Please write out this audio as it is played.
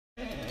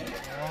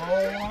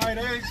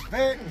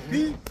HVAC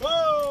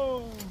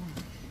people.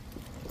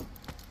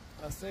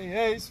 I say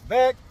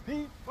HVAC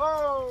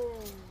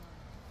people.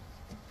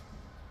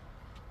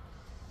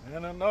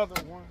 And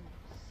another one.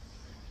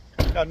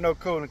 Got no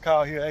cooling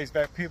call here,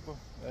 HVAC people.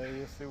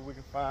 Let's see what we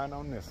can find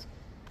on this.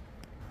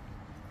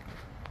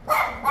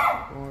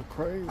 Going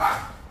crazy.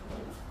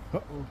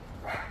 Uh-oh.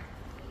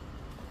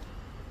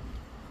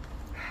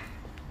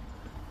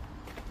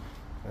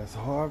 That's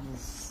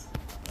harvest.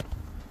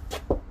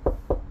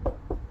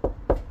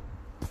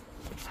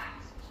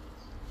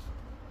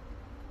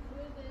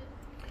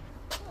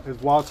 It's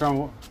Walter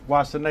on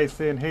Washington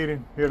AC and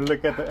Heating, here to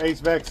look at the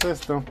HVAC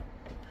system.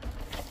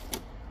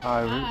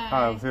 Hi,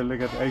 I was here to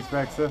look at the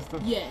HVAC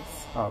system.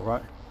 Yes. All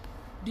right.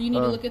 Do you need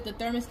to look at the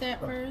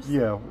thermostat first?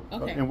 Yeah.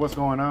 Okay. And what's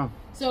going on?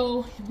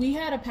 So we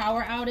had a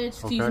power outage.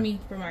 Excuse me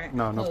for my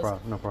no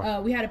problem. No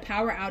problem. We had a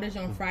power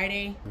outage on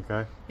Friday.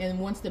 Okay. And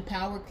once the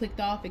power clicked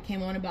off, it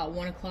came on about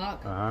 1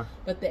 o'clock.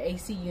 But the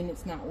AC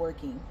unit's not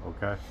working.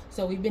 Okay.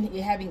 So we've been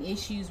having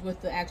issues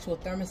with the actual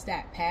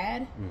thermostat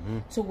pad,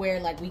 to where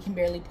like we can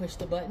barely push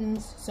the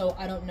buttons. So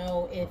I don't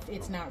know if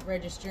it's not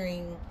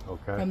registering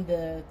from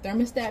the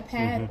thermostat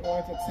pad or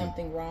if it's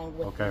something wrong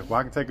with. Okay.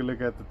 Well, I can take a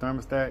look at the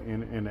thermostat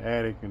in the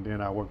attic, and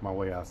then I'll work my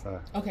way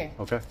outside. Okay.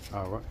 Okay.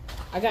 All right.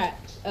 I got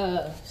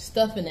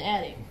stuff in the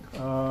attic.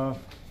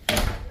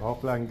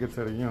 Hopefully I can get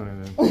to the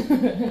unit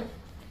then.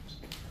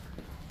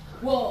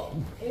 Well,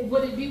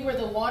 would it be where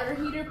the water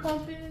heater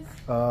pump is?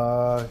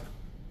 I'm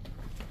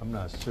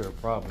not sure.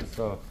 Probably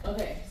so.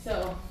 Okay,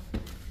 so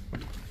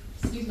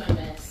excuse my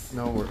mess.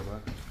 No worry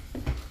about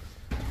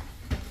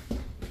it.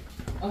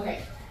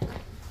 Okay.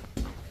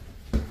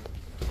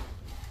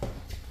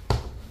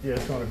 Yeah,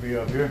 it's gonna be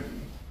up here.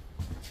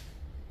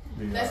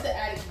 That's the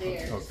attic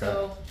there. Okay.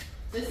 So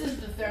this is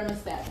the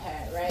thermostat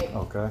pad, right?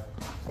 Okay.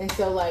 And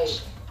so like,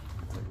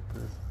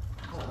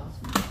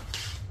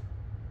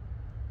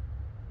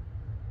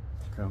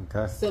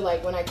 Okay. so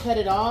like when I cut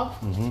it off,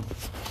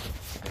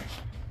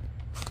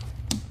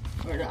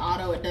 or the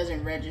auto, it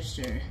doesn't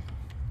register.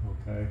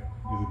 Okay. Is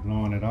it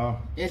blowing it off?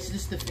 It's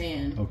just the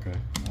fan. Okay.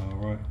 All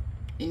right.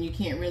 And you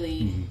can't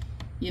really,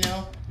 you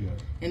know? Yeah.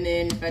 And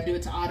then if I do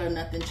it to auto,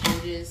 nothing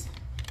changes.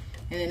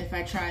 And then if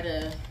I try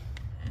to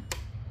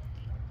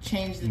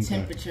change the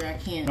temperature, I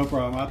can't. No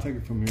problem. I'll take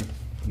it from here.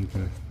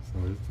 Okay. So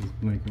it's just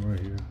blinking right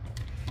here.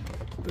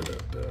 Put it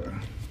up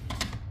there.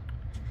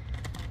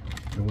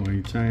 It won't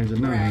even change it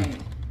now. Right.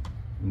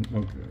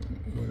 Okay.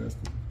 Well, that's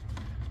the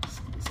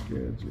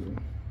schedule.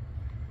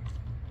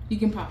 You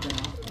can pop it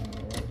off.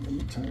 All right. Let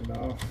me turn it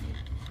off.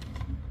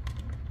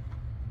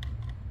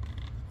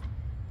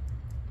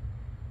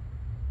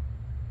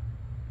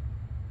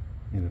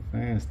 And the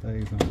fan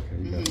stays on. Okay,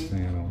 you got the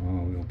fan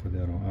on. We're going to put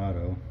that on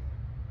auto.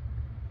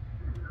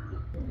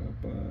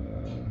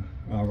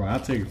 All right, I'll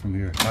take it from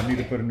here. I need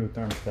to put a new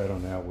thermostat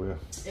on there, I will.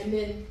 And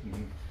then,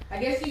 I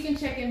guess you can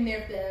check in there.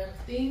 If the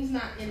thing's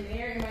not in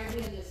there, it might be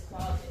in this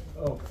closet.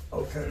 Oh,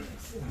 okay.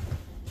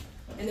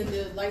 And then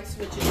the light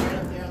switch is right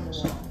up there on the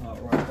wall. All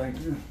right, thank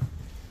you.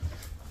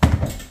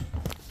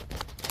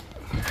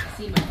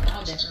 See my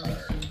fall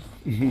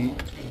decorations.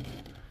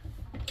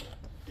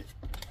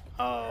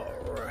 All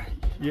right.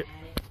 Yeah.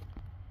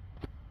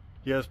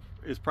 Yes,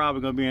 it's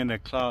probably going to be in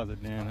that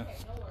closet then. Okay,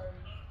 no worries.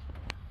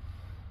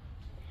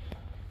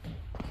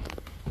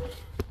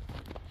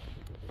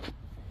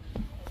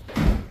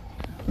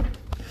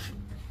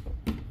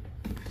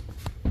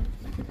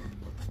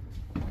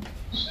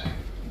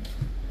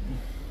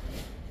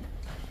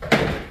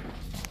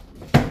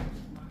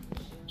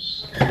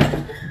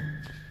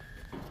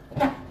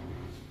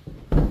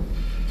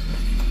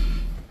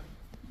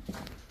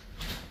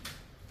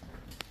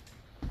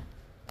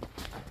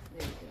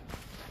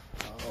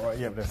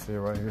 Yeah, that's it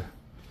right here.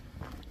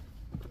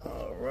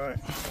 All right.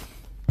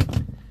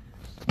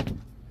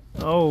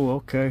 Oh,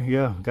 okay.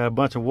 Yeah, got a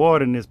bunch of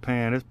water in this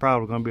pan. It's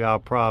probably gonna be our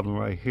problem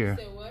right here.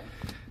 Say what?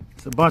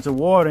 It's a bunch of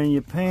water in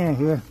your pan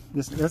here.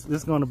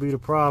 This gonna be the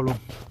problem.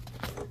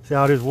 See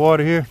all this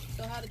water here?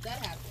 So how did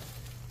that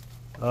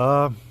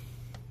happen?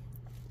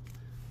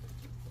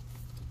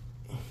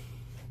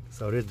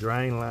 So this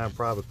drain line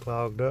probably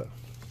clogged up.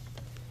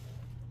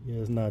 Yeah,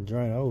 it's not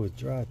draining. Oh, it's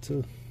dry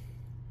too.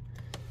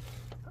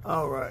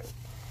 All right,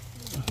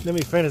 let me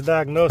finish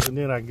diagnosing,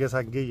 then I guess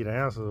I can give you the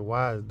answer of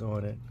why it's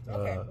doing it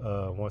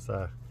once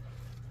I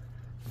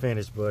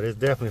finish. But it's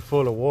definitely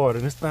full of water.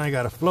 And this thing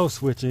got a flow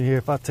switch in here.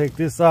 If I take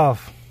this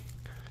off,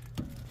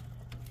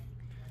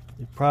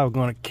 it's probably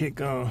gonna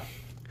kick on.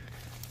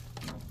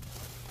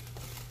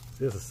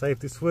 There's a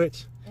safety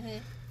switch.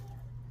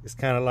 It's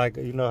kind of like,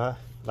 you know,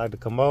 like the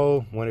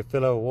commode, when it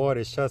fill up with water,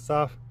 it shuts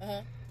off.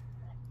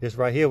 This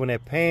right here, when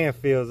that pan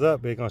fills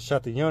up, it's gonna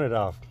shut the unit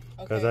off.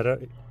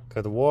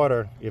 Because the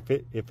water, if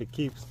it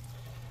keeps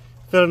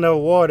filling up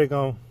with water, it's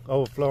gonna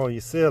overflow on your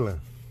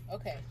ceiling.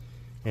 Okay.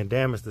 And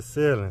damage the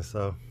ceiling.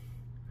 So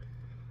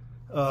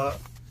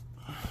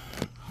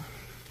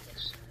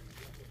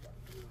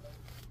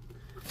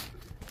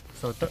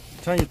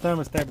turn your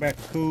thermostat back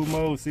to cool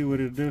mode, see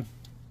what it'll do.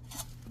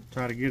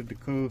 Try to get it to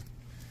cool.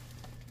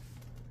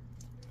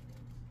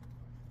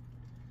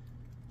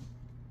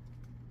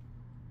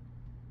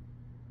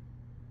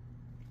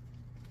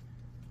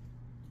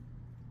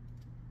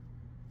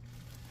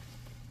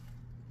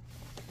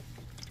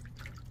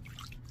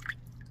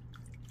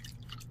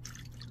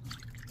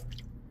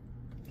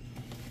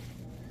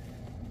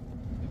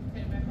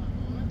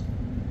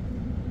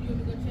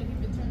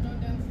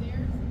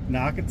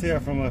 Now I can tell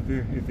from up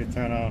here if it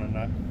turn on or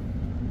not.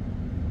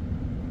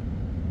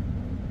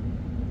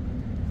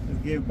 Let's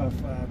give it about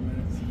 5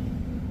 minutes.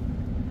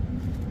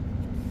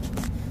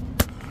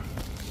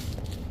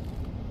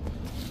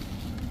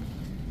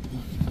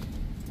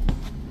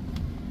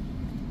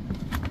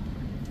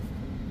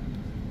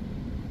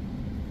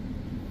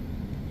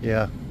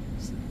 Yeah,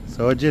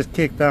 so it just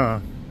kicked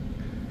on.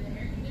 The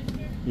air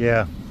conditioner?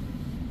 Yeah. So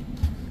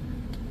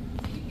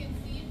you can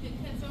see if it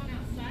cuts on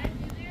outside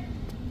through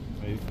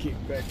there? It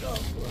kicked back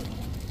off.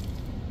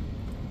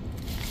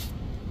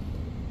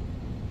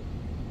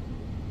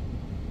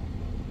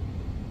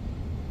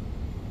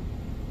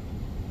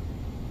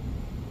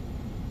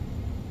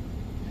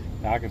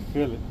 Now I can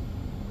feel it.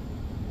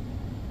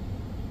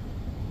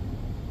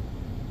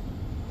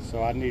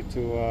 So I need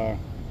to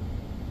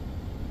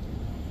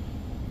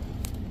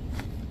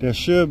there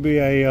should be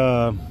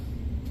a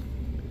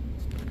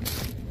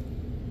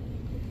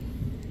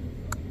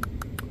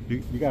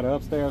you got an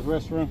upstairs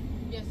restroom?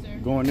 Yes, sir.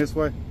 Going this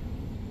way?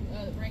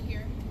 Right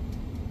here.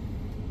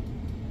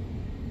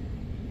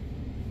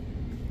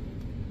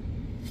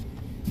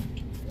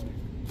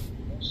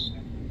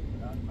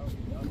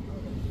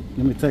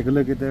 Let me take a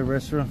look at that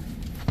restroom.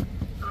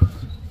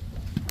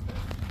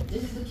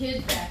 This is the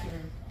kids'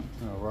 bathroom.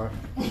 All right.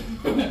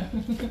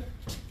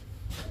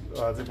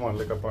 I just want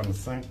to look up on the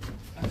sink.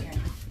 Okay.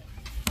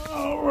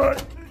 All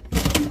right.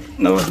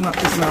 No, it's not.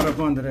 It's not up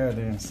under there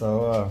then.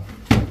 So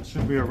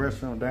should be a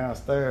restroom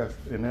downstairs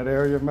in that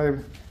area, maybe.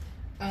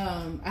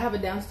 I have a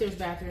downstairs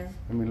bathroom.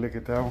 Let me look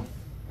at that one.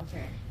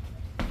 Okay.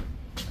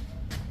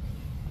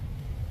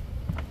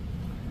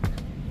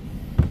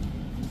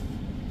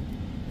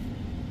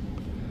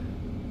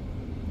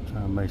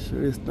 Trying to make sure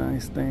this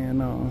thing's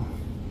staying on.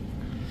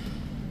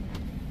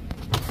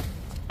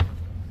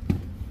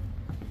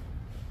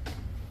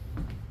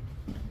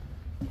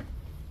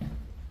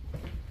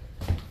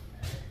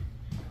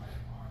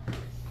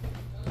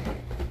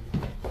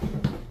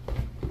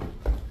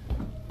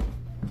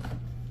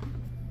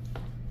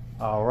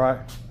 All right.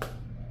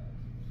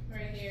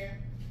 Right here.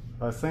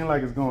 It seems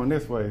like it's going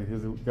this way.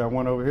 Is it got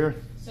one over here?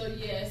 So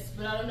yes,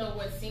 but I don't know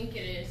what sink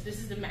it is. This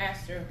is the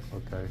master.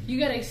 Okay. You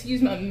gotta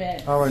excuse my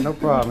mess. All right, no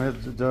problem.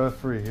 It's just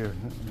free here.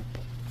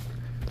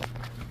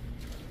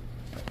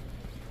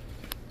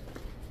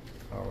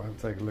 All right,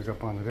 take a look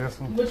up under this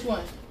one. Which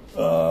one?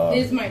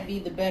 This might be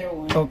the better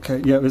one.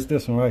 Okay, yeah, it's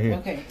this one right here.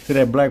 Okay. See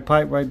that black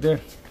pipe right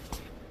there?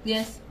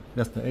 Yes.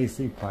 That's the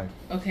AC pipe.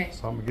 Okay.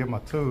 So I'm gonna get my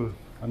tools.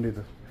 I need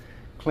to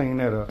clean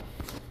that up.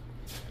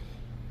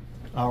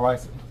 All right,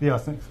 so, yeah,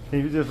 can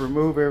you just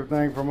remove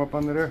everything from up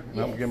under there? And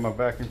Yes. I'm gonna get my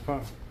vacuum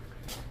pump.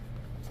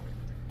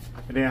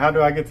 And then how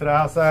do I get to the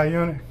outside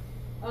unit?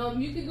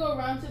 You could go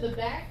around to the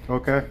back.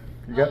 Okay.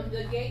 You got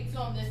The gate's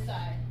on this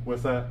side.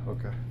 what's that?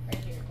 Okay.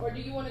 Right here. Or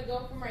do you want to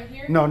go from right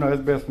here? No,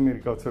 it's best for me to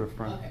go to the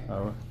front. Okay.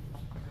 All right.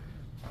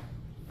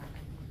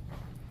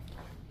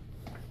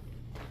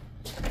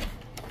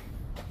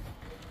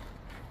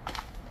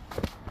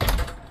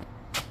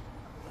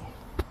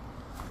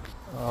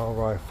 All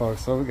right,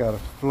 folks, so we got a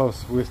flow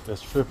switch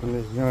that's tripping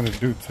this unit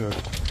due to,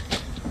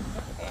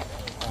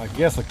 I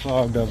guess, a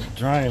clogged up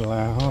drain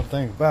line. I don't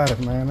think about it,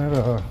 man.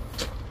 That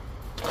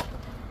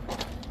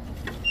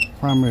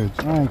primary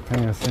drain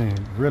pan seems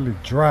really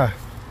dry.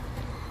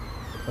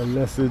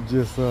 Unless it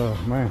just,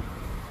 man.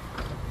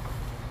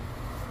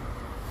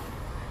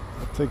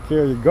 Take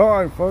care of your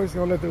garden, folks.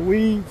 Don't let the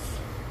weeds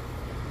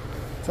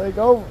take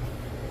over.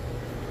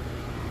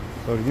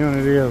 So the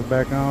unit is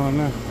back on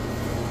now.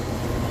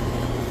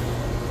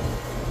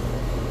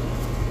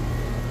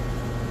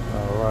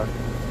 Alright.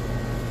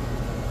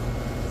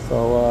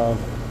 So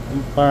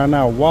you find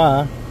out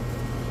why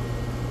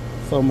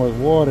so much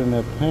water in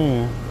that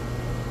pan.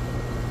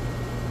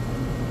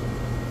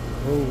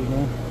 Oh,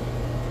 man.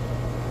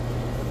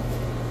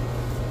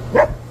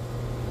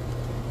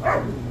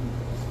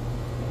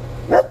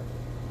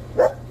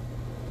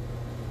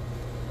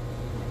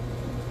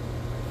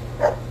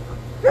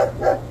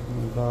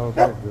 Dog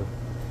like this.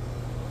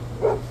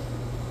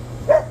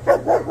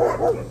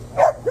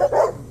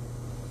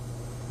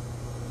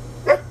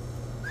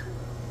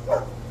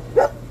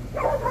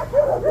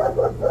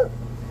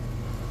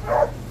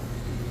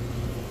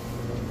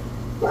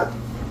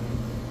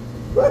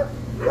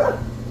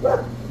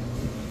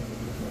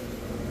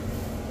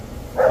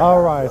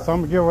 All right, so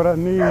I'm gonna get what I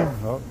need.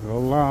 Oh, go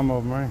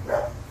llama, man.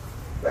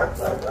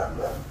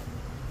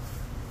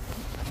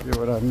 Get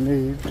what I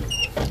need.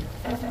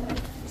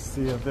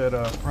 See if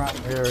that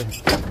primary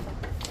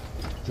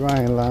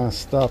drain line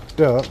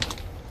stopped up.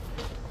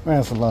 Man,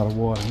 that's a lot of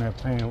water in that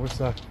pan. Wish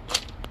I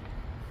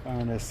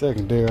found that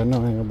secondary. I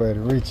know ain't nobody to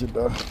reach it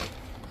though.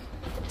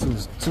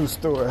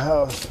 Two-story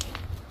house.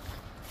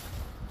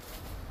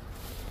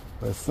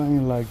 But it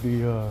seems like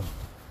the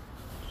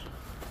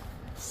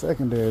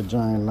secondary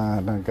drain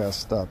line done got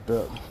stopped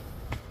up.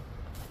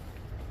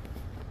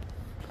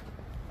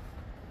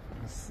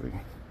 Let's see.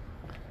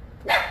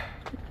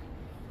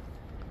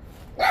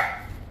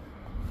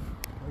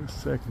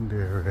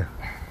 Secondary.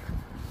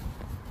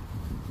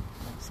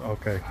 So,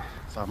 okay,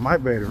 So I might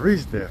be able to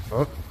reach there,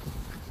 folks.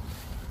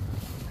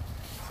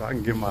 So I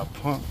can get my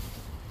pump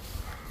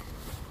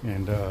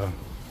and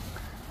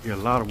get a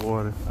lot of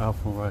water out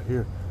from right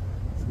here.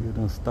 See, it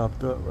done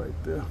stopped up right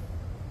there.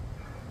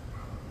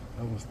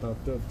 That one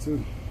stopped up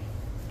too.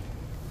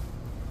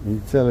 And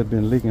you tell it's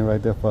been leaking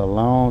right there for a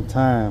long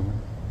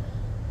time.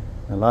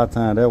 And a lot of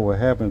times that what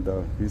happens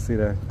though. You see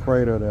that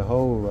crater, that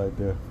hole right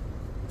there.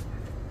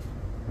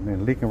 It's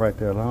been leaking right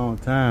there a long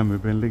time.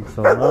 It's been leaking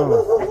so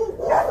long.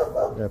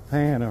 That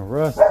pan done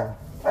rusted.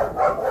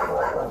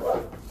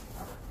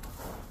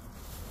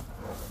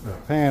 The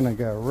pan done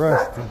got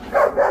rusty.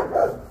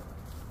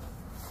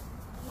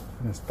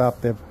 And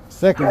stopped that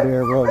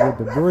secondary road with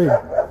debris.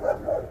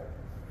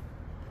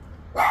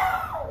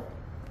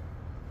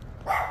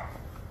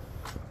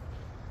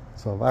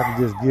 So if I could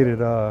just get it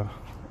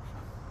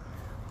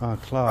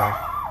unclogged.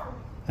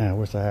 And I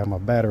wish I had my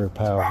battery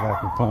powered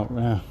vacuum pump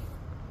now.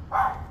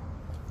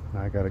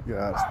 Now I gotta get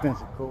out of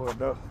extension cord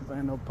though, because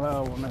ain't no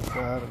power on that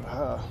side of the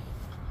house.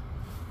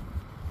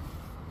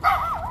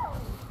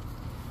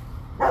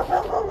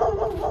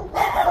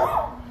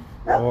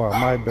 Or I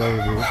might be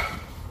able to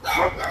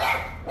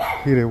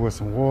hit it with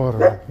some water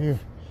right here.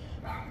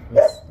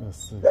 Let's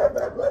see. I'm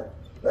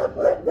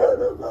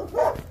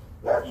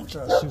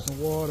trying to shoot some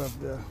water up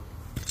there.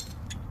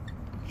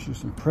 Shoot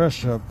some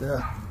pressure up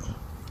there.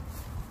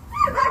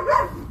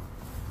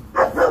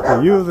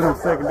 So using them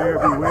secondary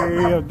be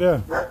way up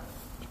there.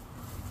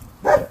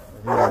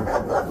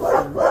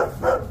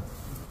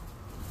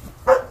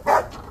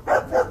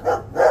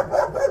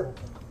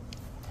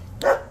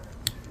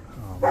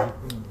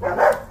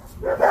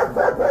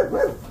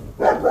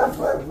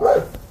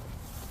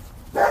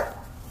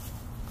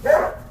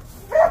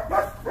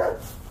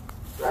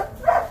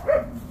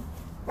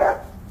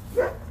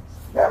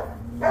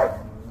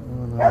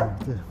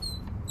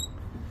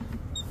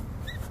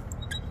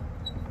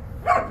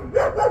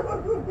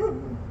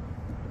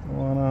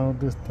 Going on with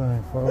this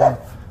thing, folks. I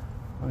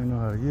don't know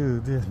how to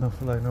use this. Don't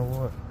feel like no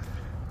water.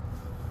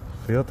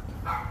 Filter.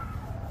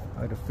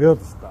 Like the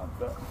filter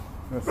stopped up.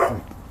 Let's see.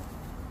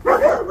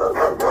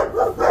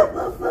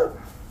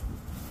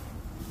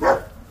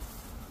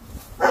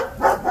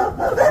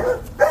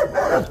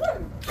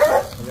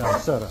 Y'all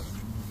shut up.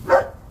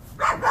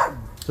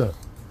 Shut up.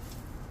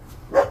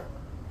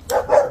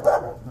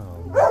 Oh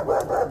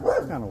man.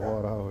 What kind of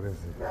water hole this is?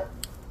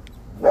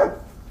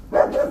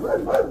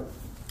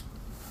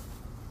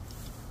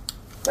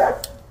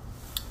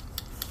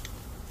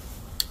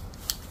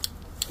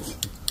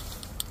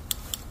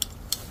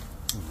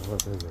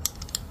 What is it?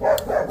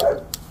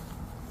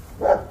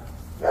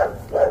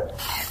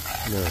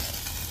 Yeah.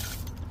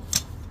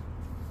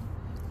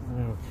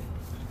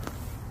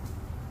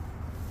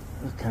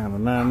 What kind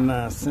of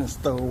 99-cent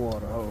store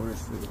water hole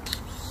this is?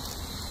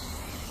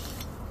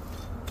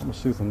 I'm gonna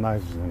shoot some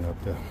nitrogen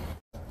up there.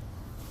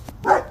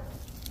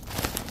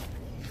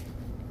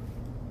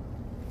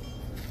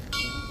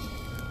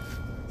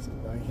 See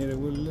if I can hit it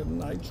with a little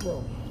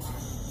nitro.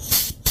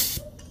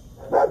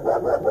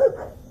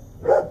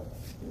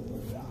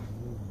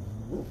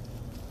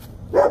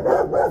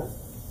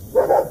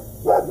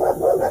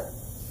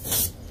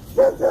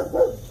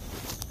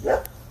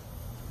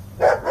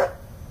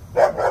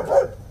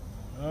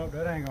 Oh,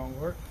 that ain't gonna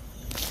work.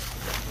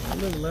 It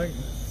looks like it.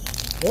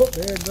 Oh,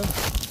 there it goes.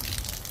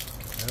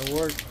 That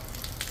worked.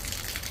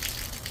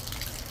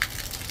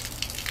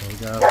 So we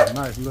got a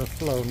nice little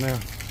flow now.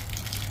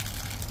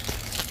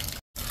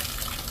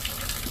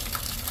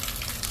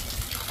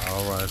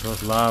 Alright, so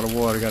it's a lot of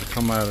water got to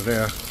come out of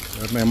there.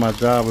 That made my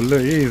job a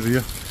little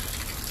easier.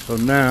 So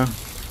now,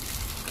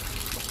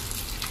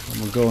 I'm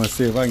going to go and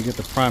see if I can get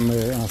the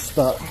primary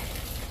unstuck.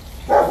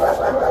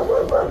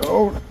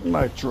 Oh,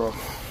 nitro.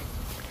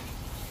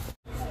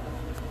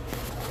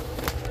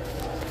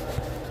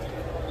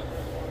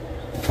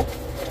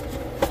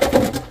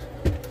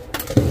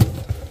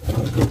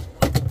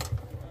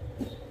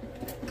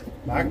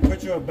 I can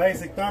put you a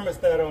basic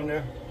thermostat on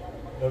there. Is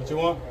that what you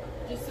want?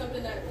 Just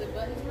something that the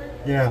buttons work?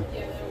 Yeah.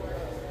 Yeah,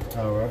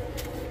 that'll work. All right.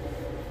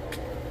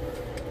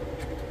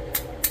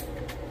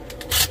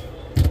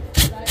 I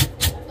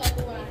thought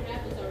the one I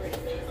have is already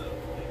fixed.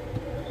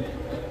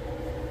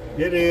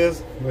 It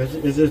is, but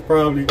it's just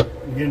probably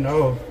getting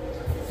old.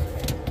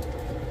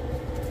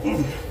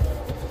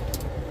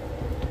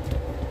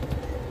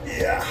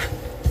 Yeah.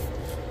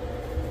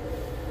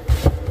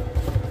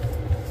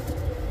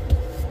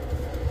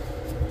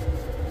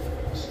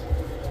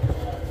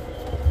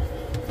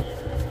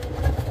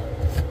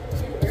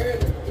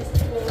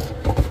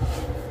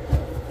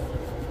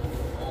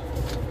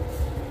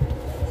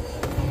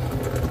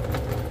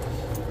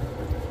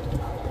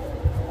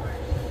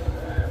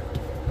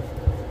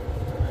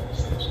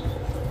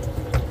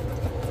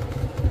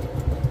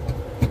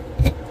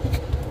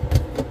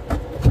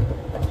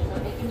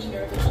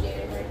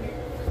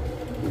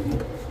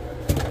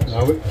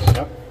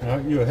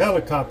 You're a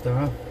helicopter,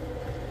 huh?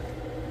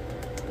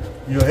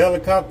 You a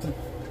helicopter?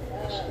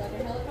 Like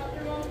a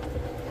helicopter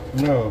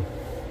mode? No.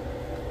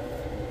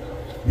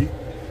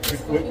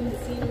 Scoping the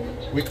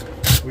scenery?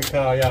 We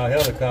call y'all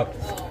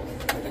helicopters.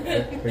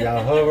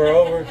 Y'all hover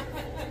over.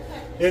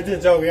 It's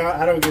just joking.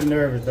 I don't get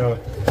nervous though.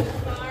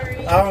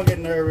 Sorry. I don't get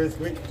nervous.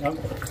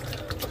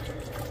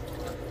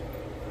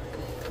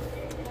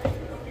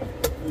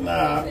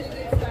 Nah.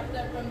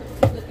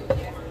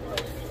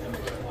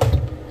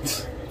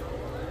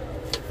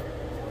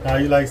 Now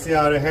you like see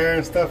all the hair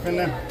and stuff in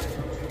there?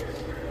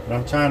 But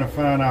I'm trying to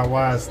find out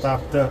why it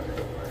stopped up.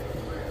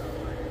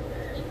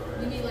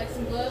 You need like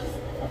some gloves?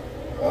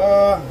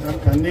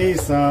 I need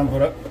some,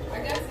 but I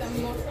got some.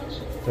 You want some?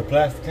 the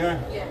plastic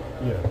kind? Yeah.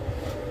 Yeah.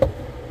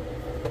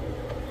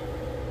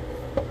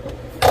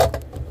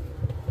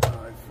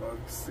 Alright,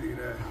 folks, see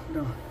that?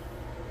 No.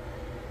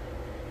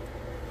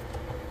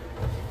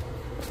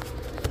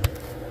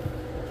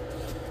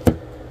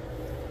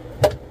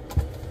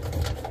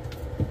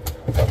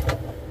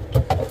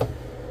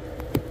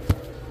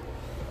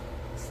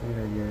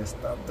 Yeah,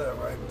 stop that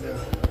right there.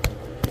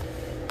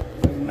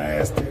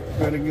 Nasty.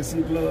 Better get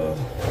some gloves.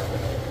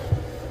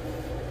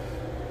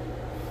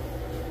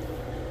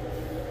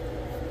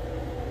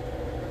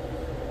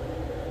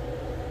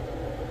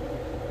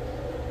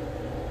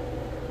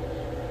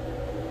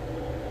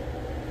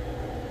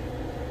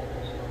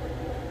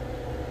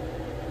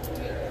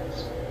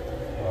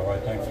 All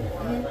right, thank you.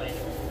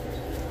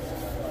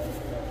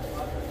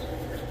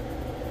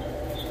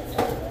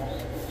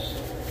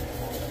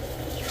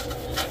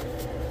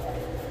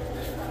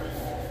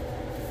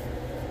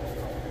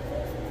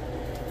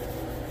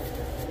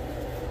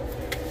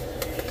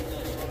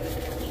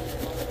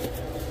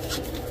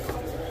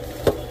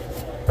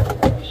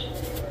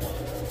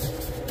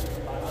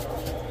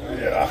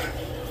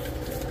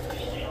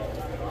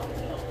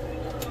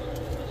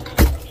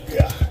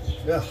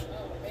 Yeah.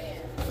 Oh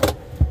man.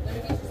 Let me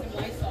get you some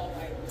Lysol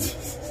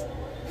wipes.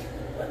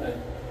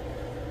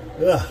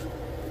 Yeah.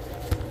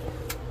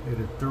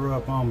 It threw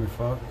up on me,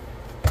 folks.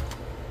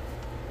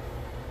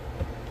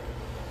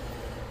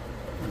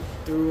 It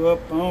threw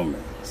up on me.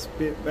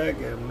 Spit back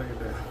at him. Look at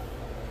that.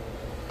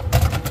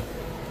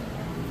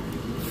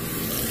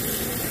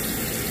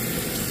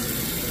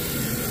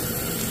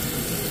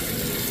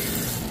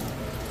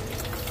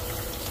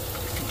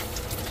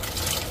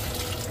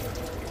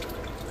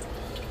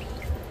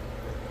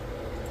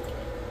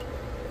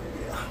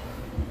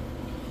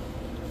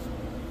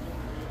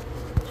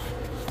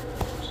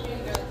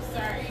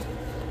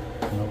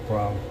 No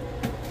problem.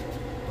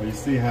 Well, you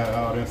see how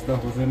all that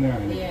stuff was in there,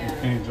 and yeah.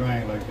 You can't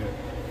drain like that.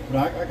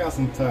 But I got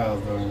some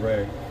towels though, and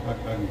rag.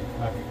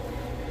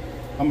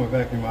 I'm gonna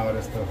vacuum all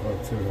that stuff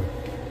up too. Though.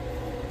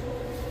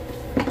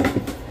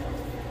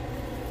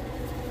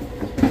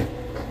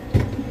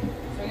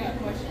 So I got a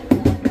question. Are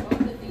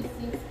both of these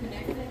sinks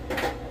connected?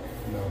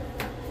 No.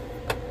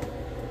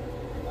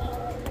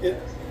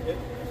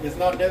 It's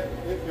not that.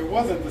 It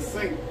wasn't the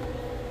sink.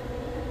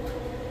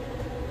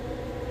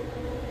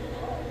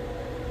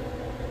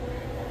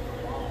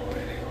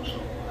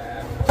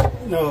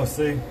 No,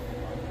 see,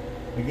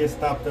 it gets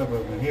stopped up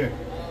in here.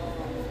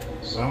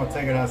 So I'm gonna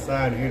take it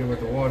outside and hit it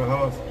with the water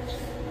hose.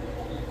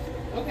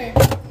 Okay.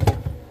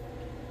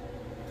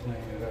 Clean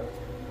it up.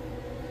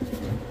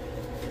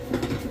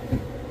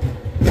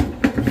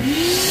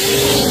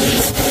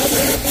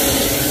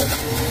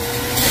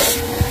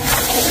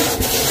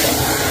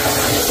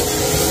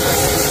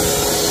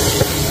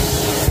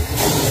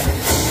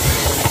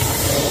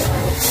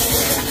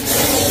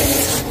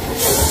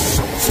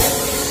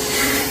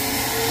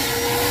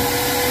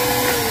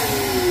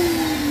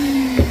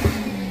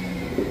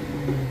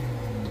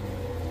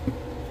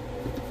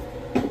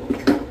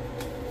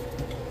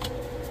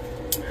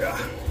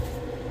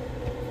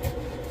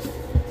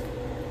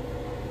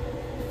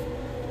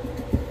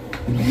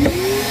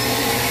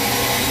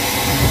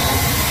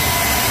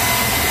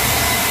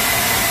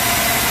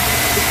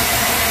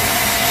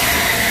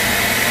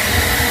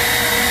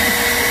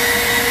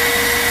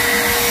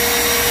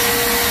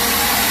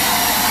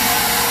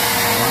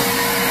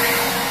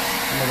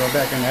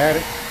 Back in the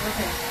attic.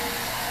 Okay.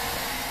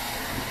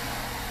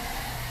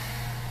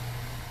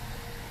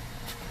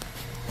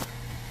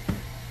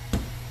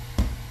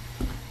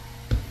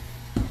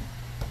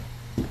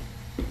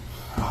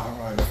 All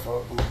right,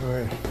 folks, I'm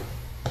going to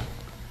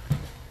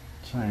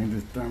change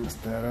this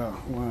thermostat out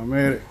while I'm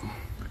at it.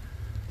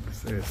 It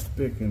says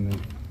stick in there.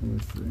 Let me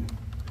see.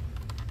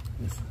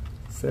 This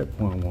set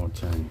point won't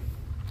change.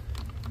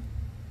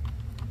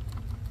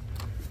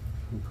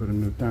 I'll put a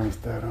new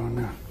thermostat on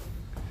there.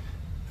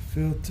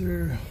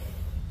 Filter,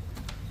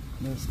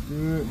 that's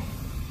good.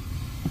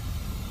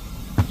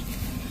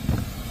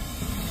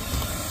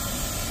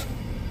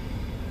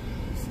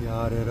 See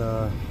all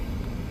that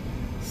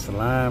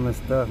slime and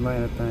stuff,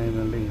 man, that thing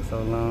been leaking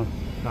so long.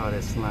 All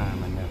that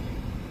slime in there.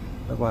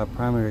 That's why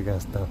primary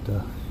got stopped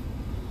up.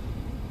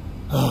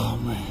 Oh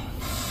man.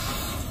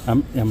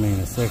 I mean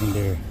the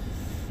secondary.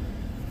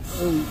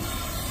 Ooh.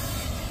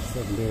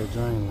 Secondary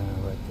drain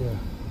line right there.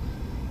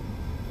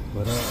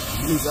 But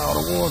at least all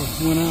the water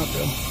went out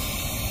there.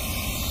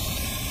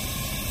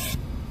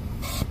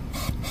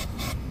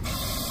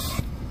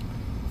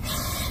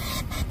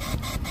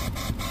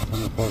 I'm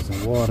gonna pour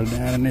some water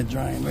down in that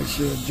drain, make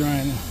sure it's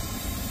draining.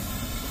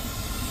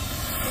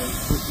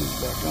 Put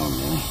this back on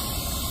there.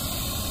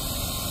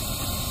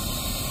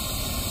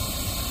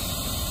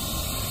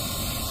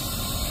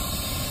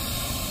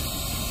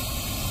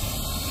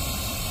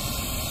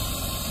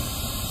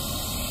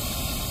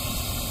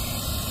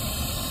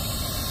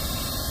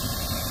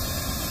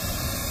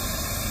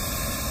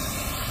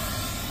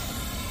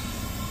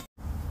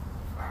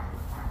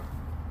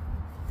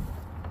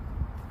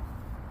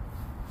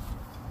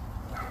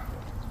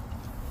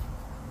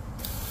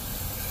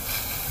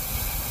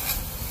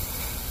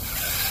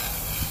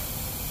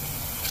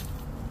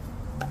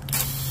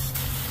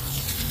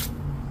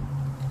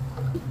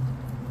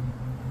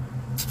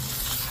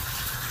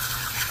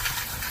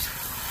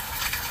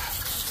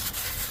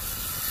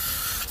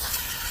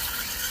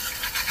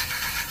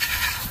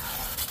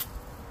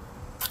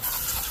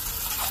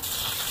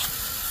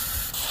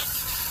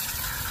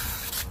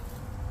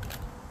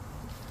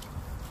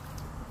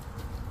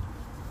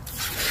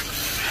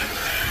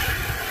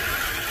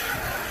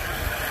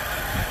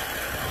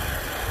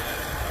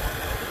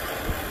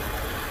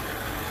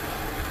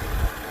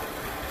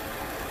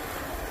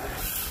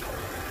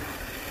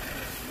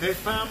 They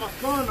found my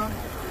funnel.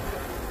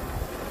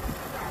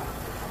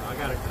 I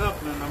got a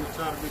coupling. I'm gonna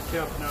try to be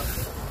careful not to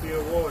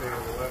spill water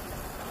everywhere.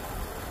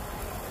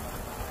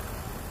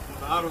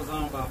 The auto's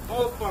on about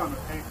 4 funnels.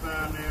 Can't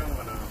find that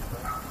one out.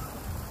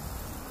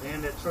 They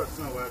in that truck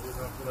somewhere. I just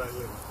don't feel like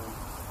living for them.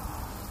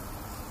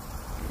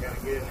 I gotta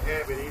get in the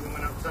habit, even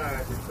when I'm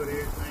tired, just put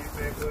everything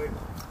back where it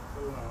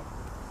belongs.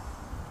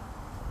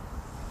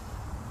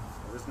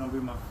 So this is gonna be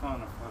my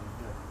funnel for the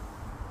day.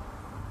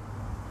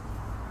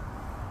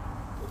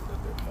 A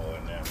little bit more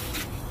in there.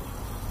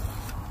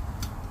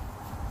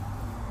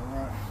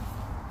 Alright.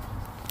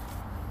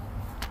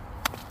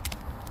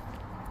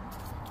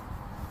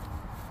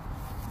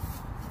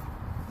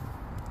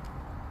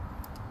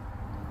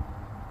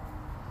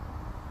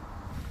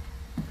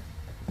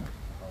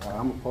 Alright,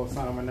 I'm gonna put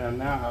some in there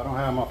now. I don't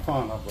have my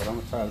funnel, but I'm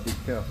gonna try to be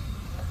careful.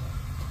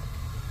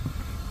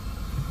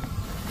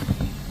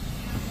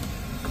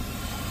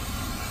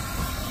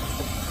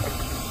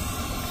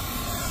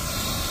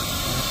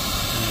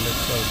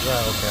 So dry.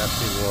 Okay, I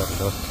see water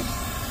though.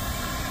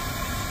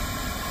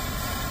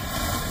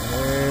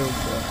 There we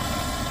go.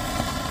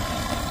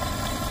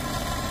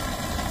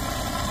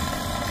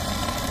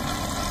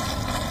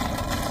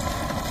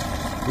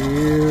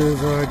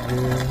 Here's our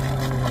good.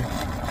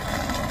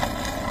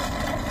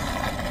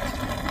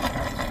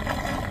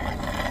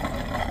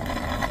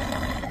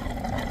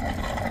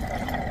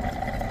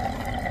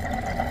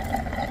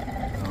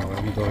 Oh,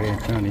 let me go ahead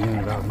and turn the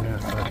unit off now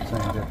so I can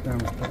change that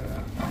thermostat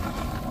out.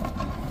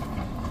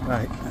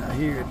 Right, I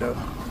hear it though.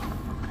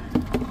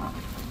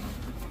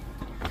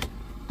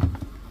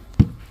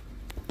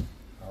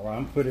 Alright,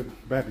 I'm put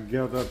it back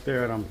together up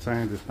there and I'm gonna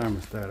change this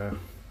thermostat out.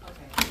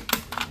 Okay.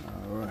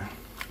 Alright.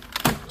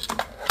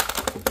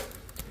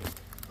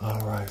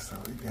 Alright, so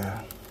we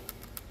got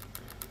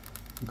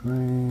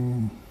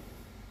green,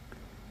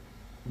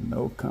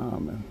 no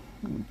common.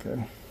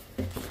 Okay.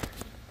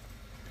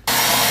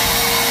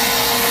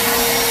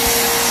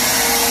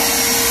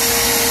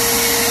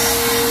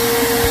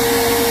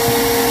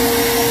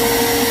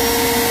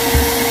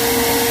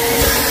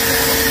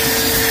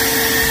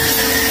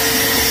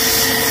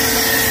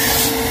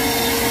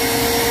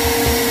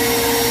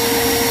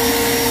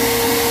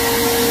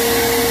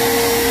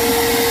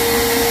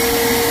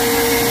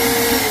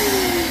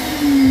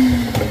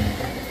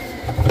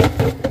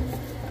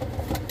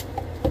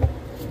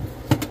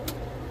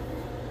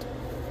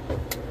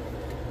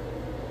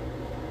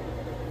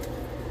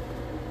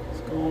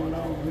 Going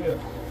on here.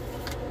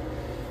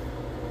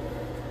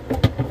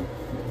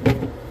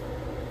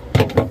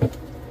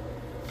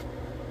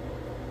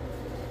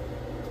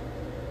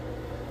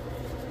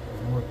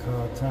 What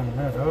car turning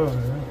that over?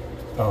 Huh?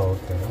 Oh,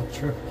 okay. I'm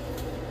tripping.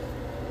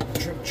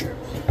 Trip.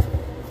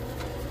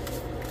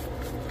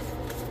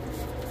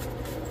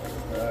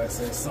 I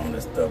say some of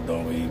this stuff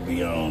don't really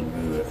be on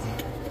good.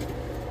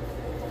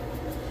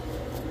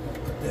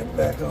 Put that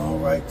back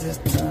on right this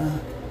time.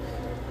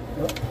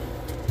 Oh.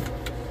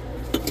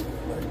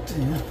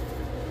 Yeah.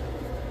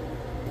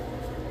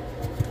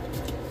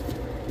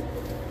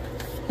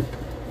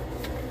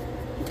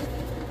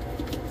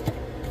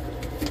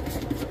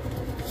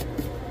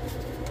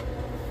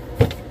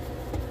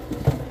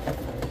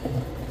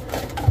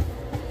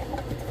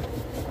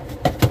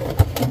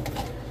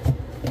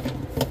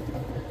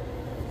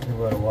 You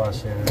better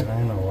wash it. There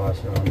ain't no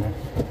washer on there.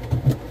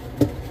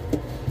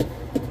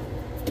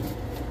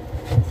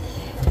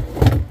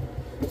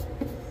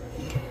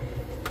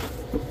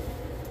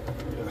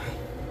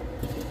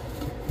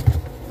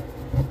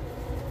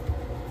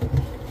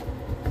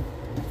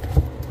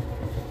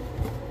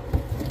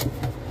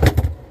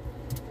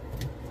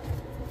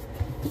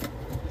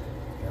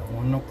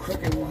 No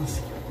crooked ones.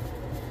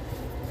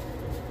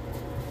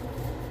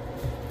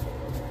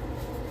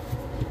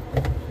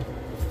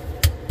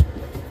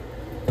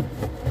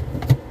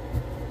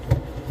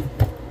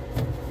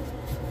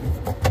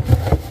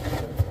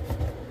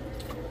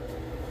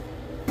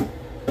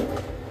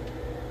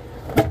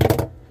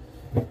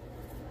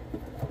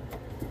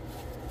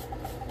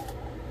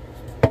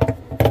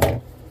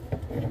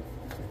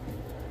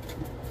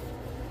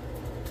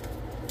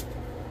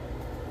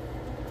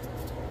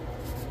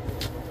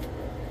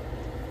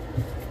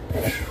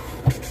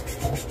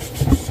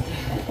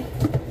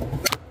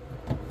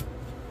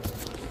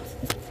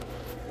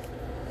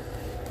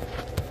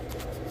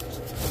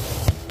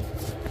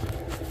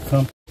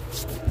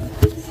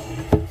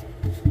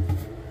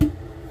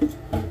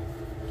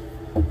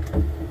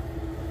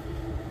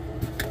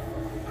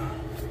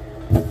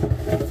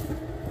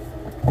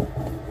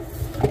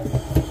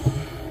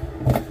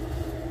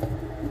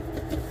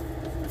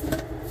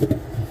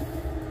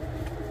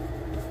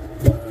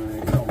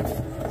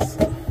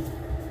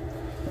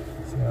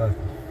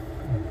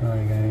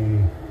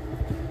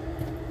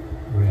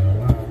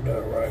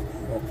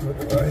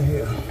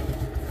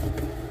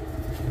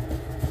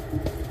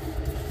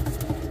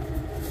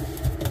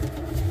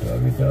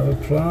 Double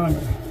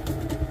plumber.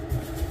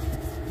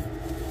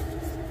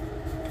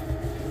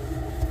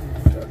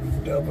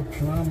 Double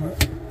plumber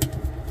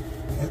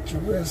at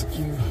your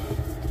rescue.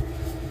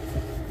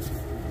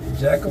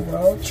 Jack of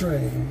all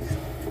trades.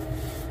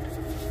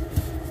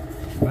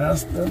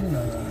 Master of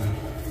none.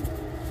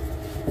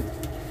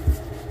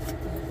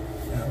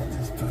 How would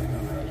this paint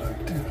on that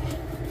like that?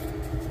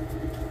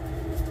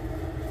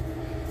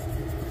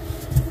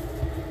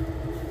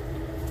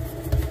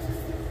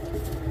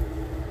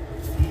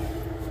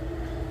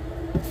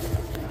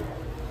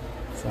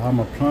 So how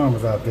my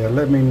plumbers out there,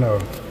 let me know.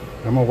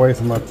 I'm gonna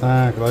waste my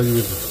time because I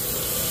usually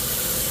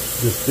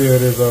just fill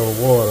this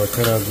over water.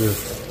 Could I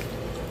just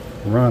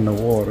run the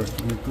water?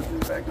 Let me put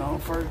this back on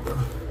first though.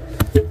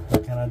 Or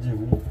can I just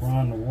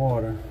run the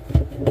water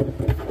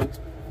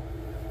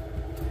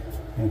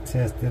and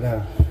test it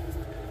out?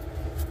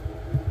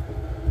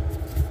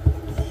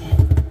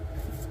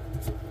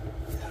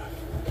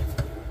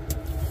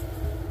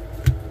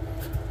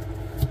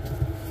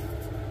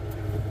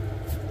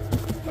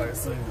 Alright,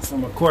 so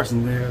some more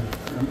questions there.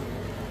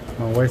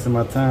 I'm wasting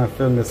my time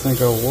filling the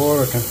sink over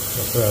water.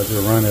 So I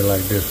just run it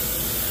like this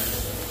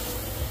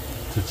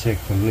to check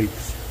for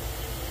leaks.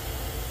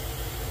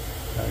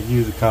 I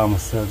usually call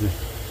myself just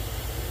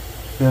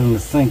filling the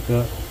sink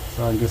up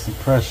so I can get some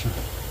pressure.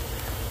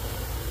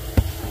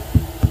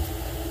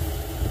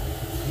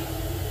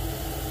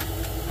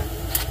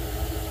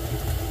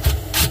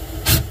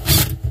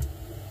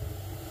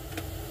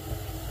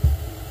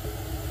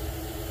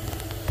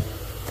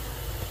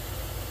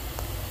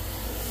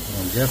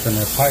 I'm guessing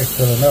that pipe's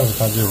filling up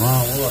if I just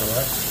run water,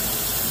 right?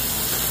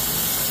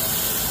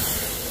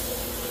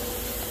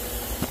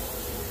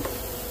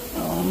 I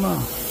don't know.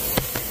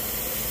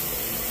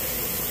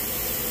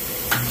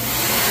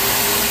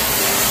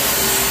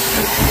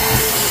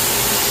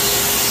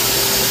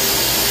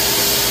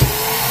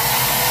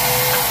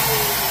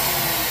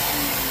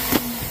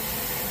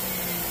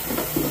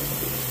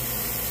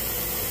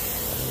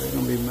 They're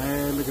gonna be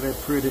mad. Look at that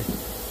pretty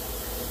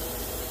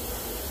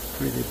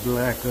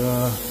black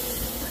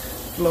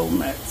flow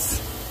mats.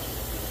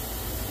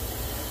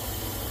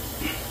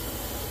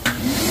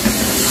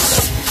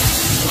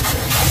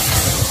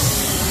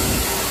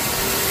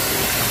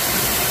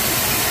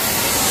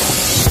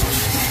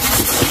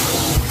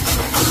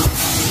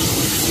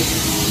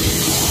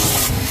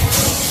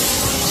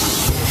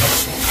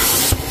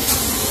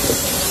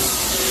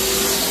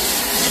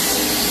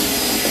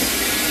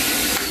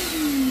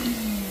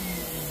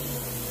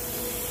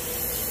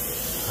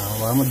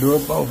 I'm gonna do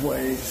it both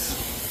ways.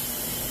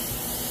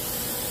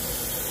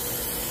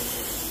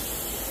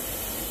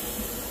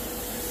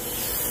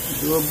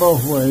 Do it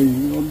both ways.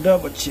 You're gonna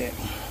double check.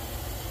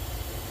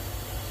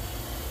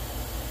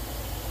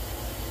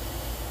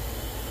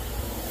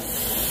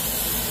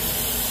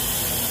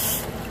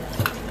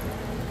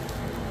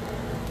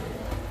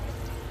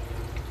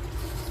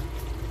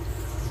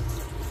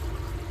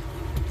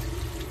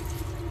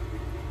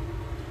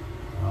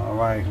 All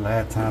right,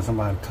 last time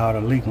somebody caught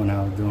a leak when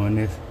I was doing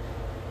this.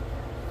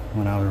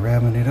 When I was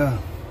wrapping it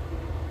up.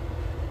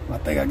 I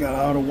think I got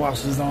all the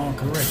washers on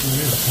correctly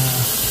this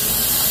time.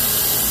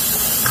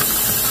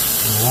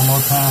 And one more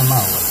time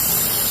my way.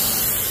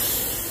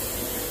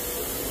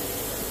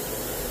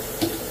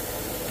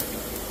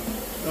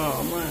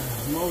 Oh man,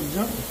 more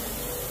junk.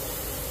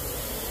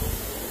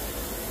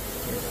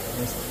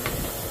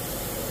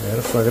 Yeah,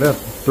 looks like that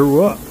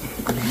threw up.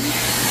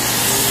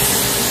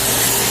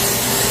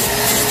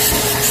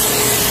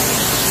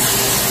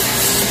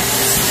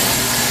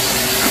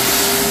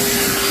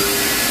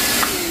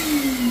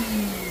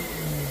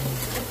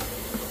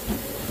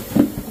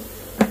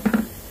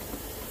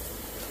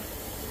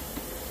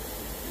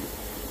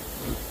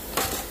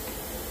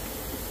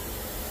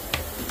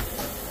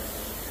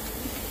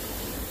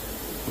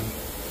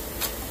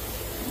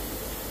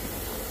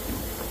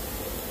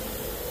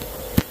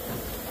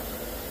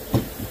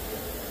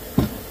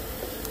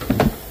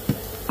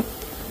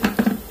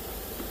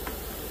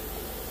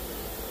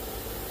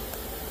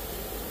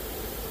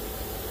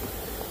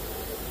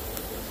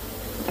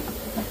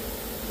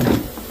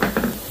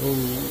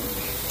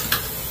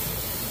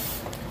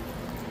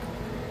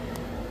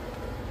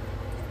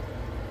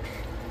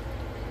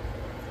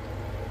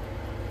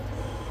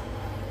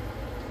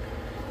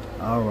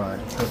 Alright,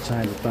 let's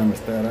change the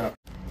thermostat out.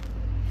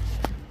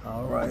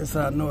 Alright, this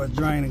how I know it's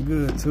draining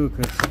good too,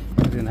 because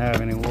I didn't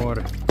have any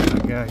water when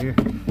I got here.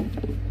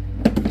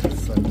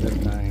 Suck that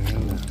thing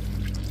in there.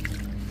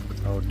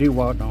 Oh,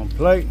 dewalt on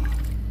plate.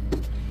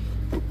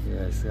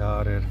 Yeah, see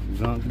all that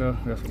gunk though?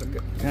 That's what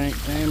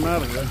came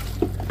out of there.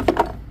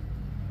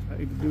 I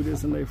hate to do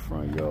this in their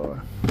front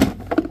yard.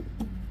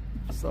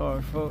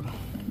 Sorry, folks.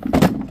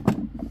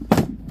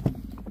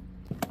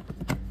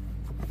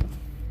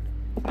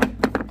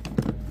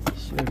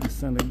 Should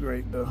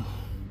disintegrate though.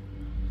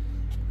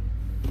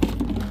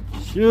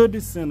 Should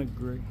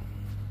disintegrate.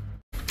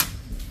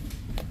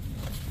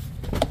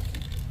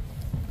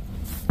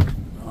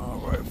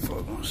 Alright,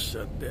 folks, gonna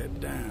shut that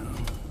down.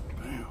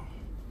 Bam.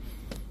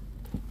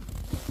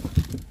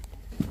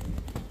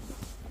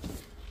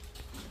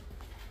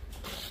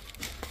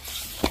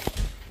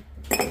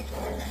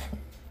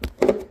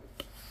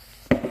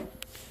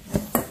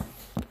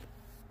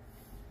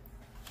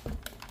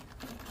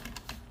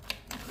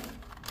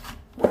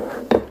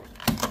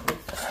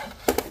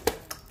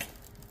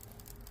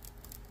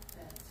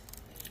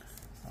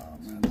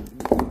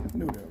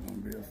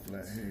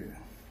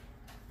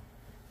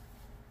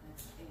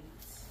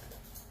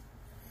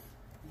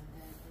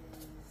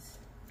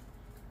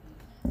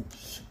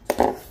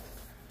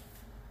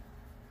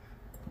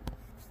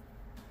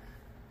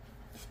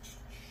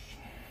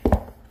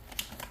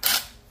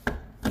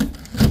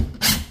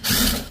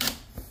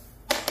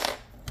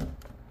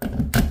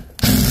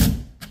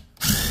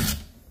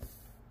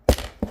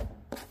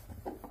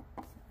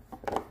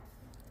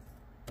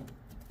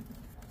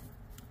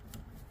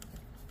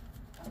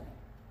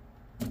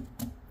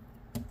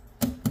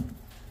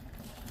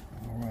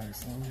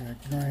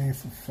 drain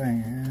for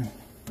fan.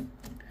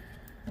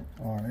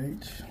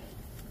 RH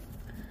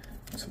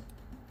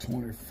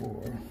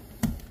 24.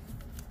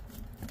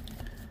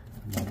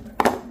 W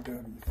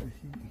for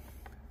heat.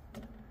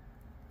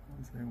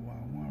 That's a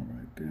Y1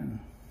 right there.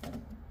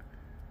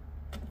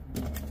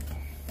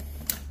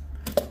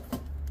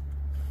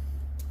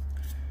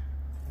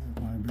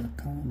 That might be a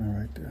comment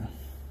right there.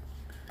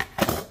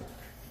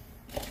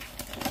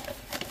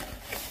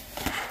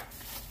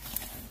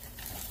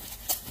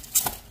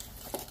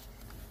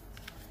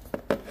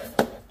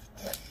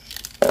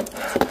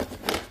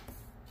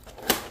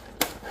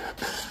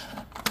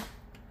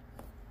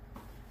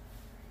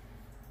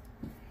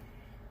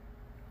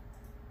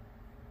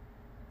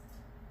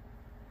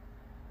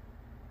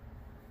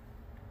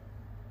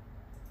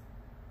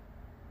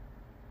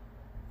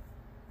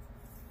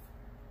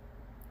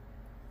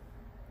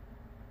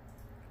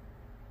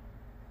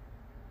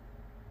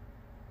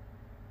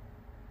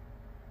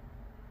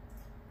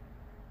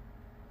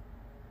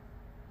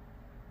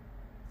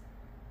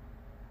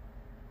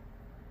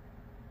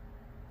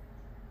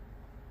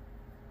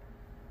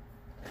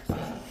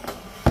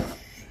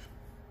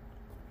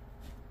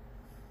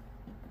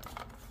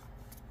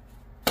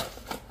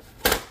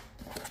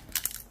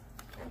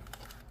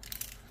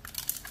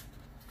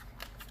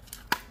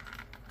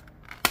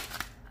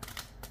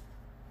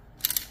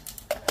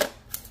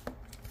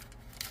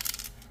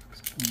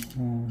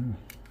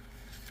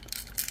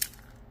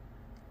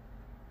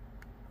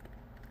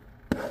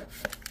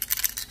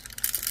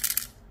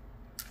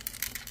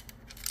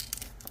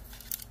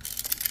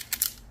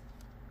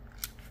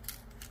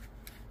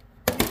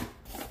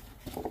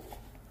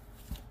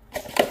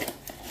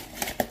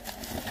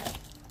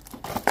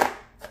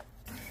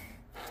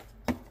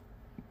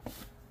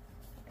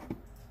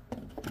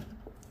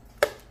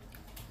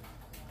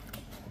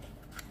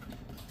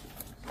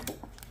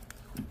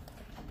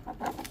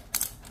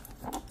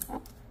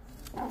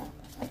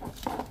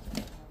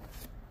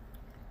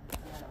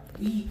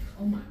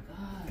 Oh my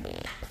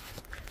God.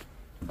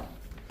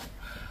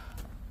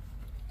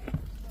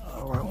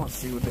 All right, I want to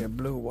see what that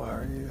blue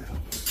wire is.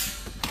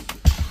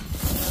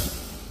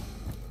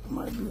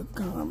 Might be a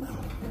comment.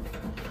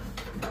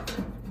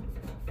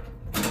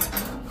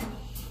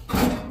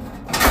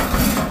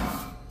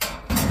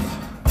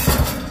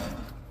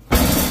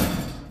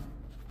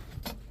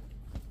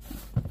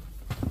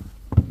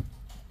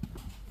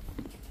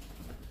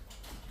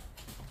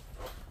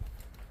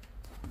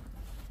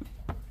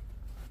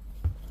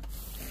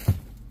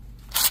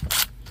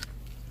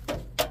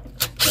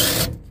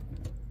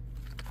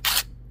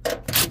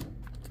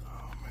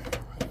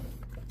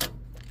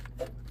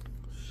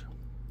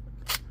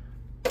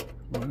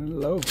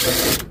 Running low.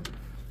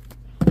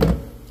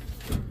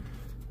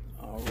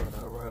 All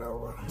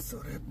right. So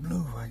that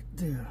blue right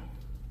there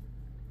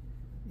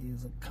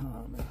is a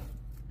common.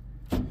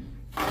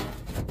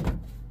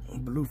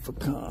 Blue for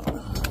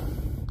common.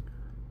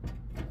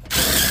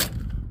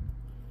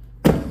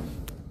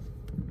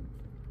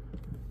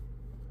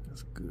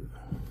 That's good.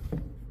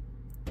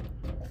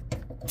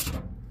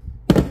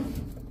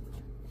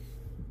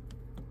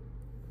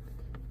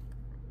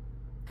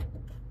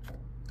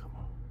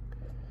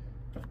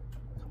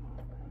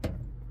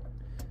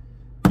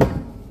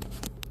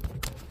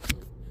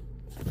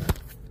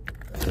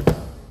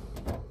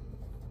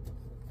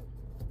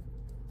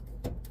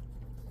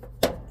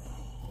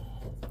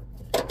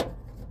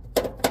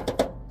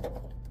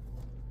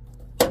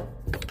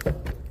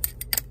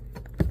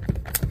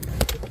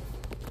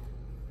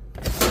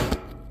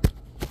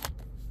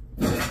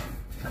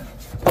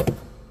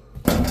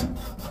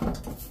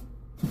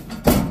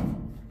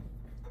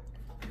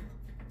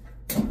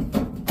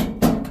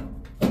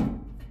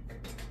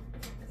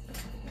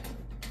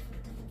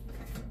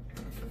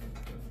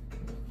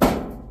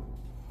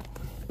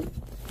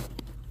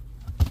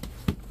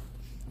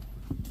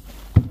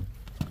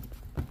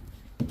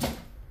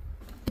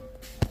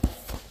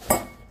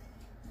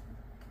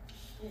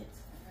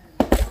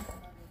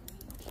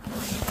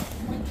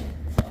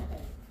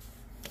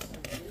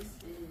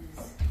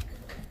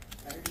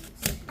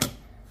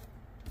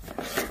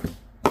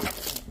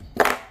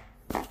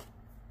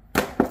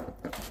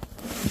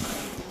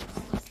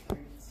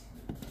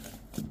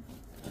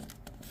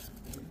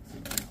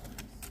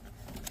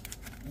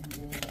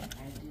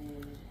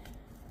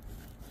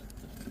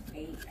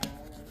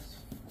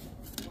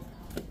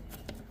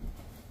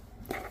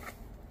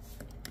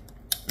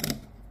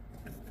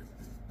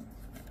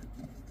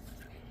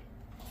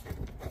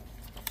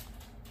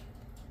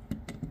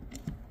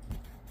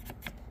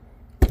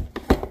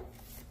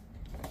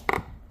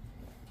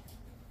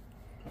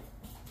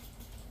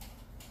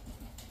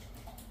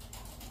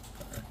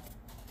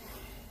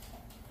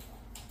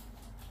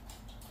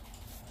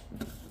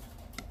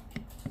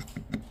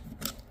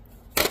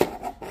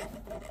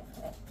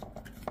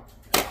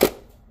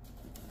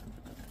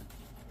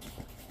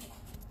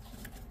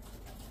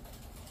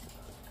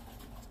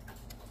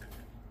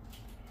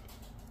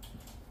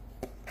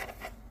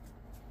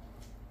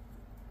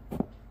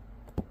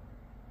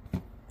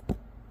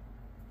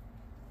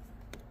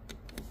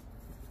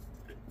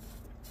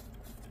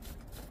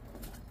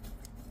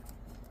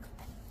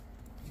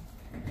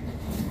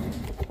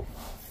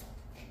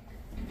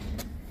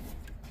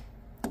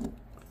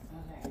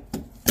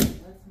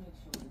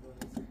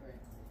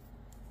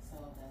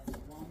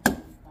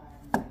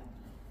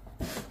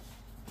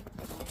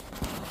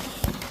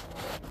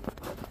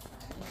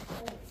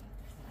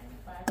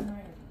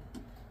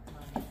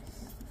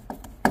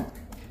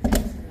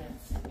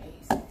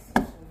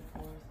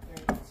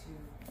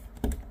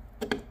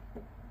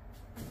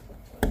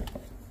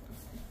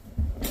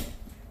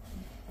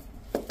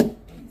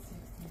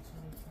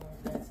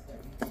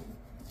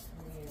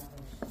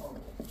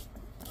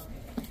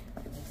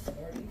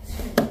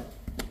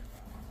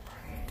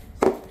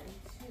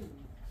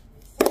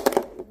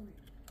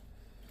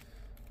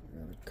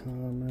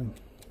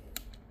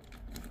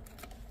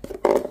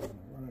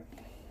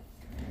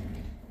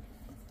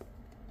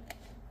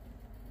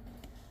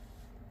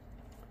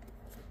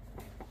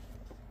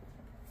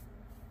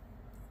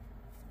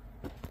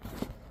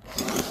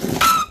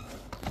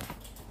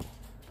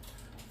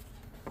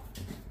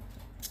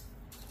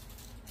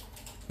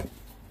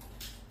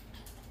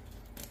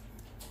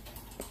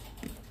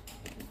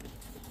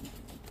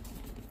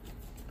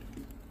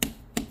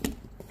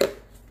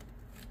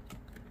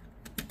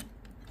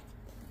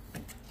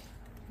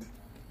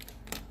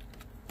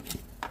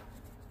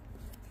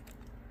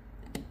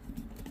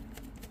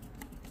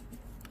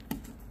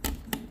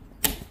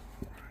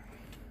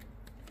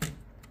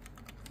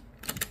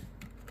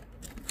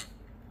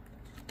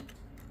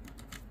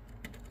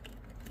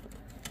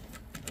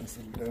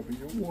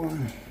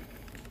 W1.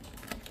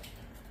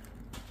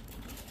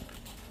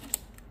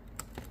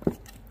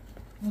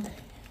 Okay.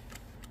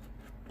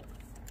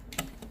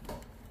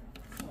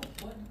 So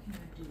what can I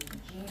do in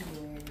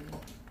January?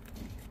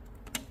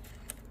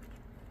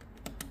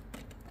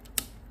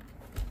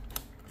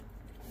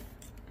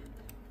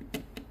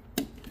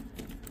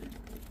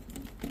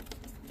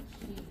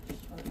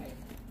 Sheesh. Okay.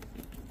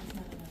 That's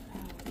not enough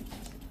hours.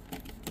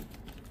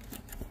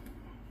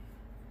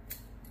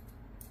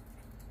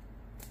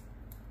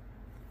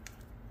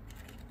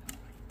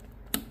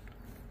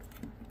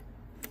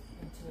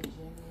 Until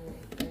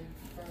January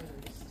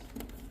 31st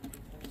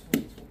of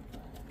 2025.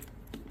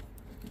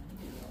 I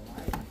need a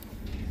light.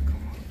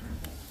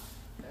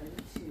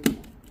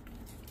 32.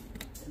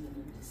 And then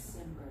in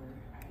December,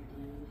 I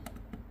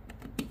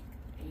did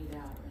 8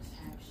 hours,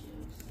 half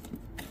shifts.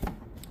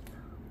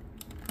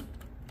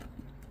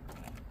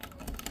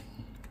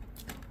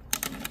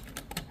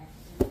 I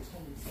did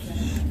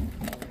 27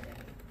 Friday.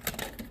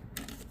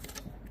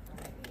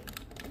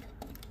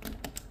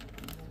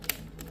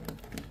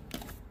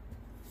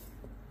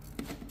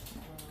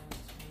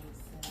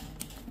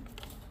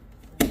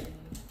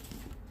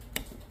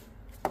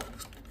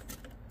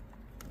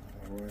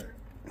 Alright,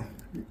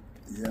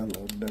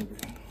 yellow W.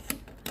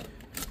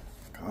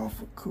 Call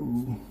for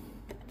cool.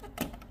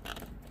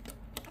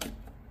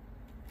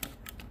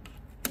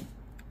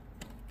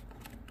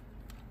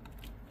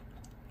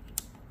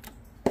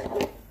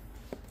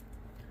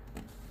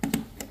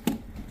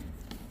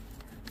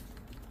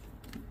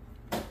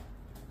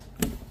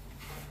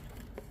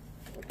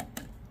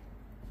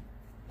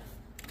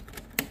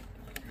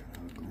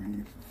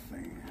 Green for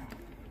fan.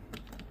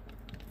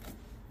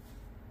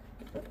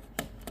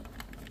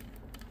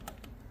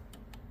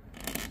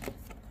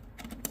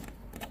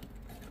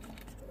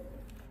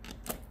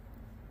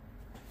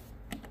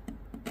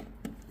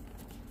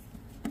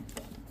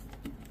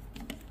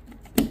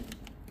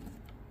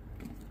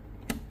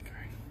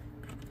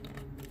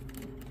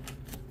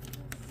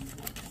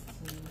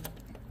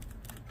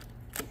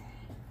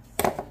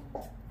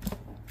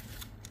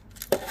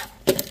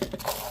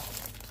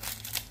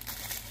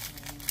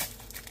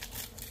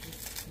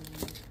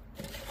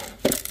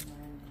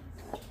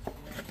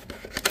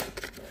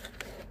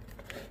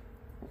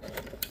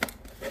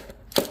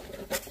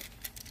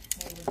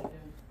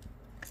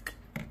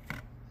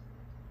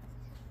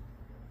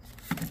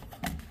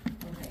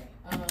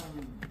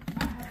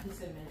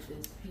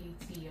 This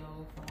PTO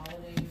for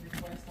holiday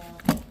request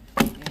out,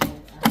 and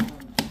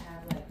I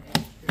have like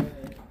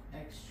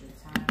extra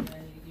time that I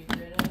need to get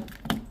rid of.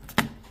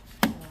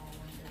 So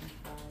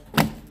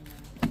 135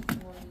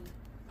 40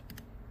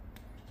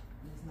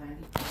 is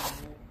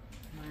 95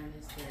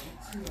 minus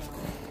 32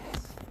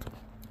 hours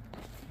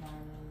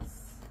minus.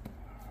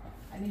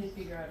 I need to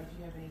figure out if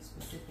you have any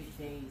specific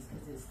days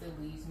because it still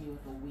leaves me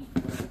with a week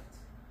left,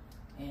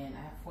 and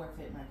I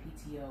forfeit my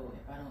PTO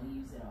if I don't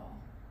use it all.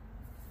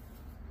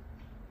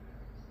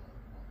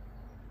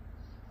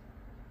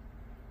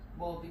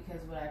 Well,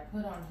 because what I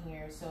put on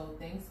here, so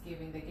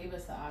Thanksgiving, they gave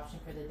us the option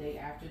for the day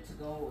after to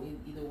go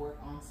either work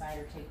on site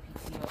or take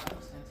PTO. I'm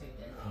just going to take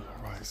that day off.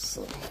 Alright,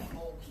 so The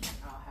whole week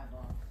I'll have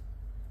off.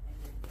 And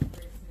then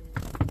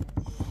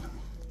Christmas.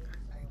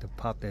 I hate to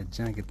pop that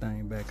janky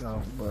thing back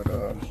off, but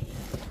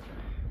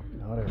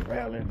all that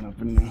rattling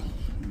up in there.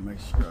 Make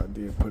sure I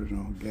did put it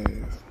on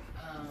gas.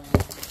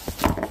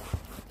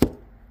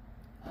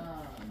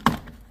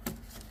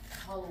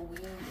 Halloween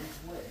is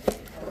what day?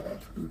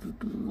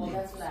 Well,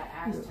 that's what I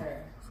asked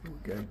her. We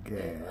got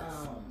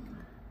gas.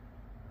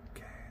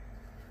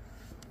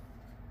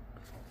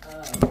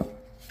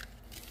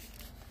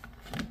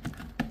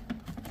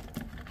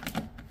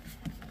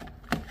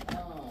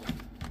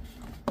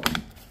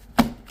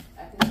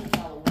 I can take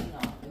Halloween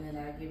off, and then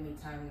that'll give me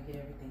time to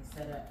get everything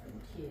set up for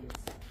the kids.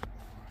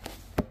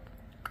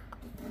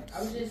 I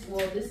was just,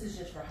 well, this is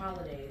just for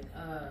holiday.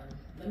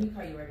 Let me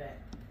call you right back.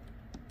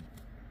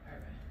 All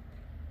right.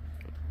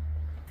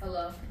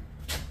 Hello?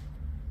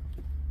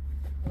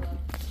 Hello?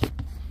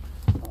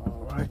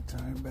 Alright,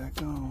 turn it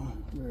back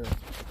on. There.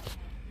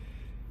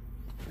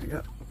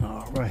 Yep.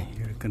 Alright,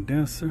 here's the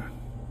condenser.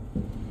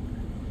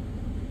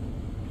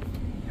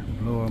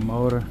 Blower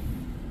motor.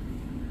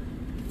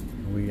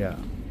 We out.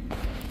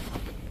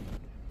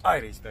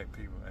 Alright, HVAC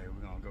people. Hey,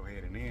 we're gonna go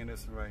ahead and end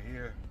this right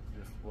here.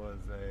 This was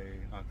a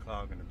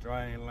unclogging the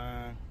drain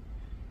line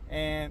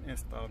and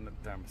installing the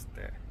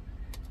thermostat.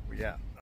 We out.